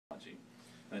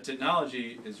And the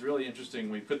technology is really interesting.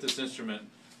 We put this instrument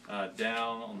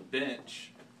down on the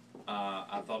bench.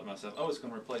 I thought to myself, oh, it's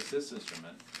going to replace this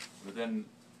instrument. But then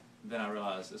I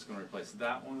realized it's going to replace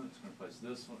that one, it's going to replace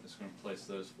this one, it's going to replace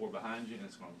those 4 behind you, and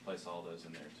it's going to replace all those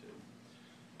in there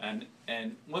too.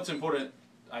 And what's important,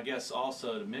 I guess,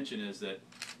 also to mention is that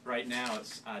right now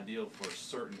it's ideal for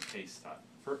certain case type,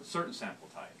 for certain sample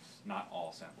types, not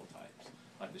all sample types.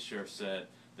 Like the sheriff said,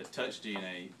 the touch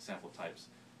DNA sample types,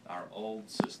 our old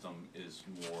system is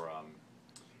more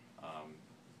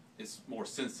it's more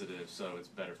sensitive, so it's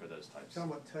better for those types. Tell them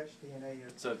what touch DNA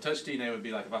is. So touch DNA would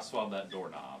be like if I swabbed that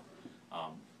doorknob.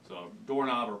 So a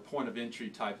doorknob or point of entry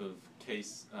type of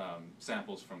case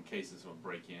samples from cases of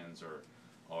break-ins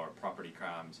or property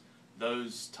crimes.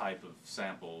 Those type of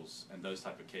samples and those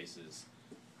type of cases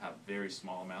have very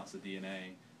small amounts of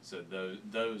DNA. So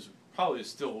those probably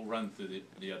still run through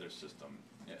the other system.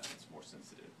 Yeah, it's more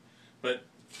sensitive. But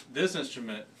this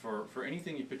instrument, for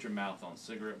anything you put your mouth on,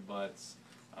 cigarette butts,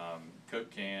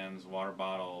 Coke cans, water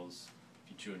bottles,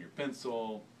 if you chew on your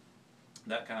pencil,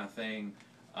 that kind of thing,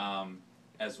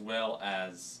 as well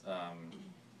as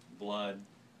blood,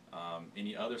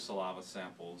 any other saliva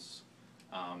samples.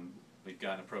 We've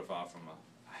gotten a profile from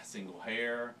a single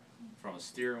hair, from a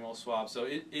steering wheel swab. So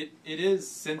it is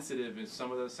sensitive in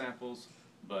some of those samples,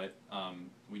 but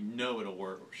we know it'll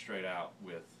work straight out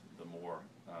with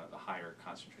the higher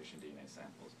concentration DNA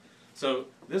samples. So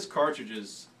this cartridge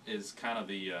is kind of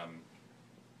the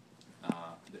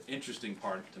interesting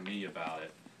part to me about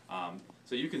it.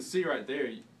 So you can see right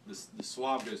there, the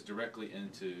swab goes directly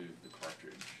into the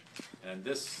cartridge, and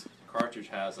this cartridge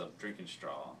has a drinking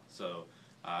straw. So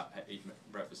I ate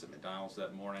breakfast at McDonald's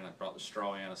that morning. I brought the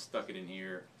straw in, I stuck it in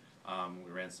here.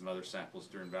 We ran some other samples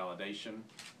during validation,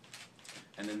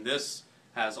 and then this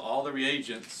has all the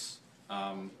reagents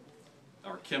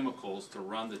or chemicals to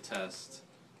run the test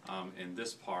in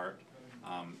this part,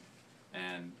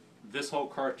 and this whole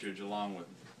cartridge along with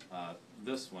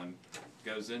this one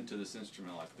goes into this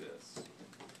instrument like this.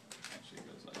 Actually it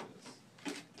goes like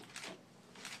this.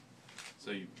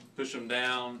 So you push them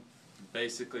down,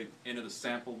 basically enter the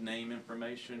sample name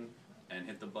information and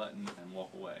hit the button and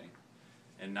walk away.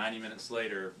 And 90 minutes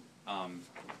later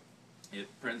it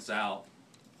prints out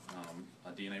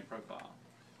a DNA profile.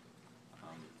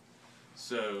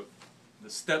 So the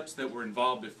steps that were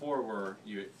involved before were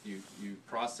you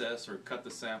process or cut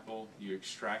the sample, you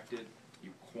extract it, you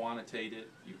quantitate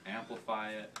it, you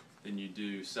amplify it, then you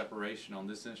do separation on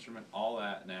this instrument. All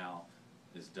that now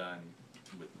is done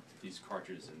with these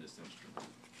cartridges in this instrument.